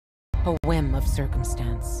a whim of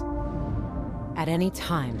circumstance. At any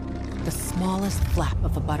time, the smallest flap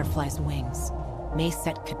of a butterfly's wings may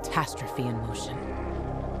set catastrophe in motion.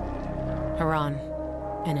 Harran,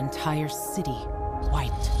 an entire city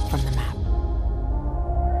wiped from the map.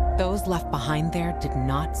 Those left behind there did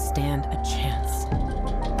not stand a chance.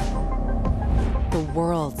 The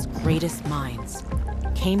world's greatest minds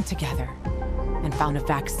came together and found a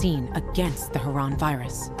vaccine against the Harran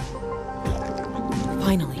virus.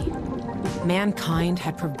 Finally, mankind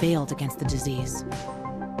had prevailed against the disease.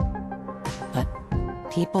 But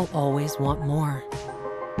people always want more.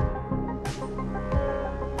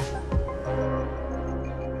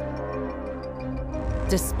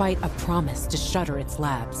 Despite a promise to shutter its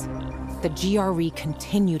labs, the GRE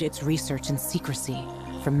continued its research in secrecy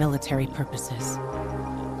for military purposes.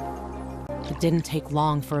 It didn't take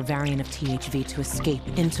long for a variant of THV to escape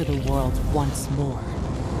into the world once more.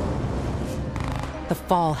 The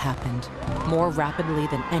fall happened more rapidly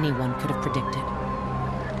than anyone could have predicted.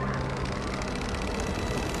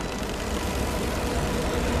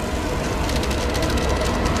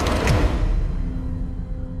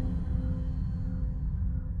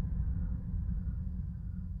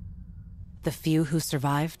 The few who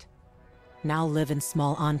survived now live in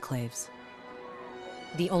small enclaves.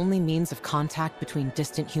 The only means of contact between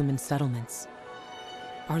distant human settlements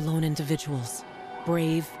are lone individuals,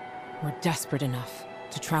 brave or desperate enough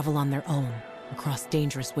to travel on their own across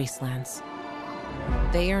dangerous wastelands.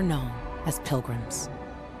 They are known as pilgrims.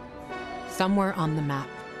 Somewhere on the map,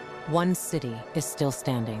 one city is still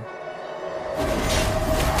standing.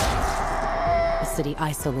 A city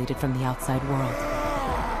isolated from the outside world.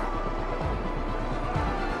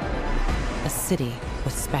 A city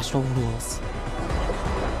with special rules.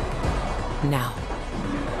 Now,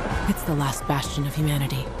 it's the last bastion of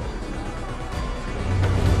humanity.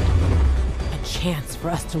 A chance for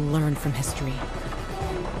us to learn from history.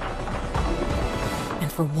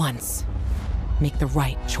 And for once, make the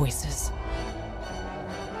right choices.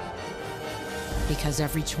 Because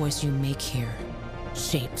every choice you make here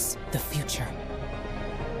shapes the future.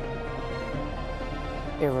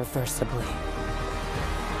 Irreversibly.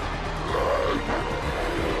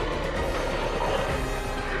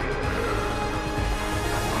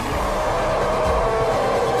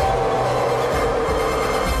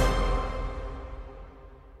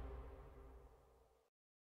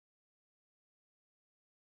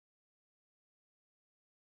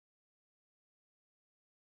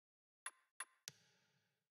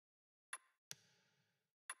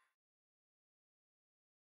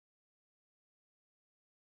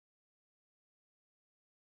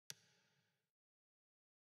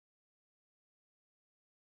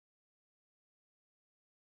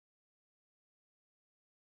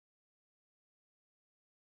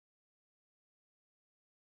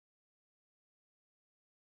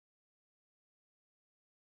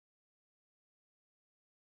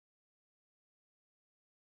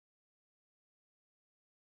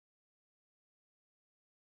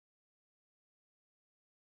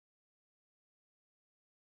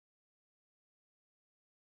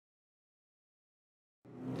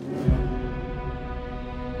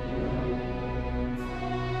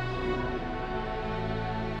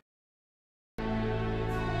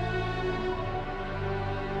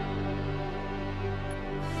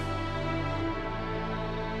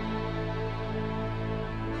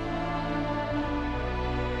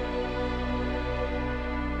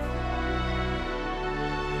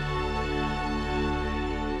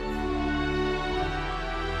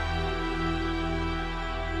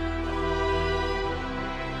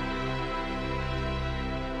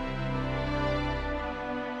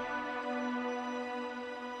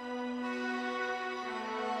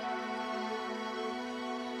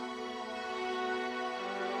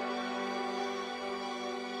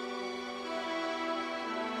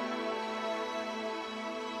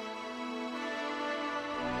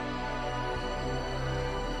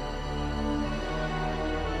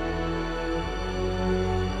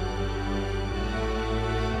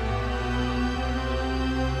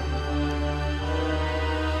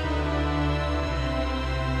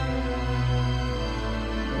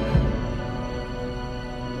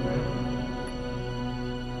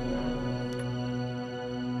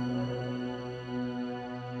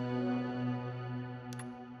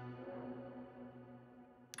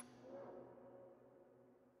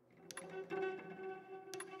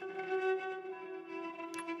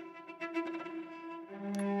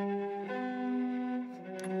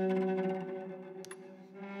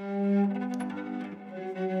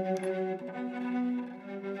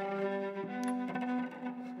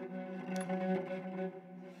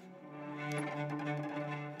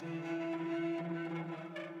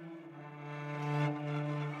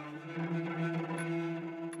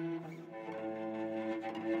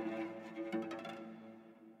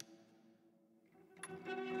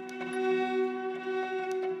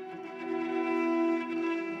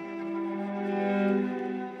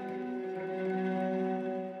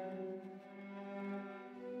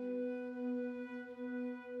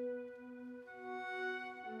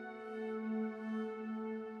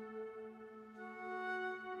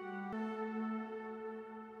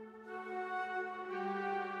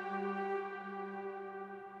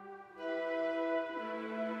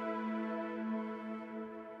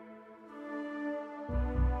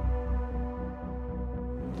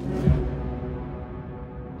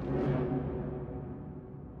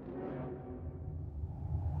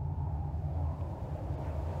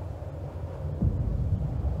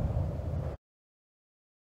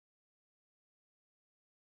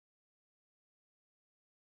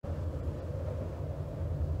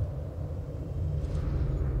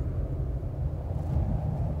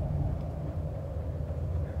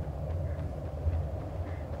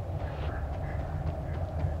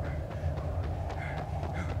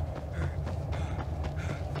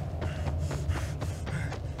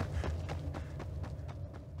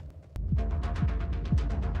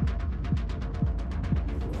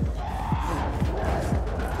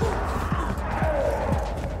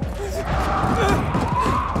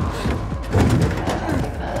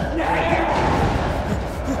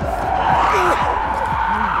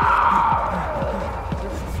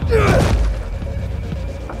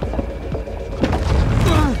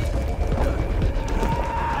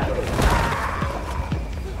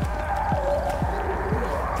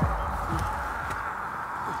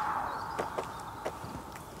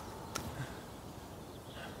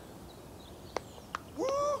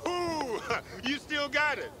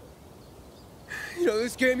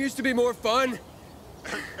 game used to be more fun.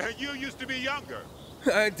 And you used to be younger.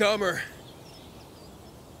 Dumber.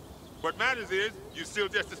 What matters is, you're still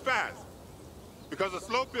just as fast. Because a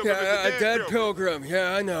slow pilgrim is Yeah, a dead pilgrim. pilgrim.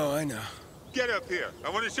 Yeah, I know. Get up here. I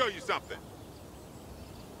want to show you something.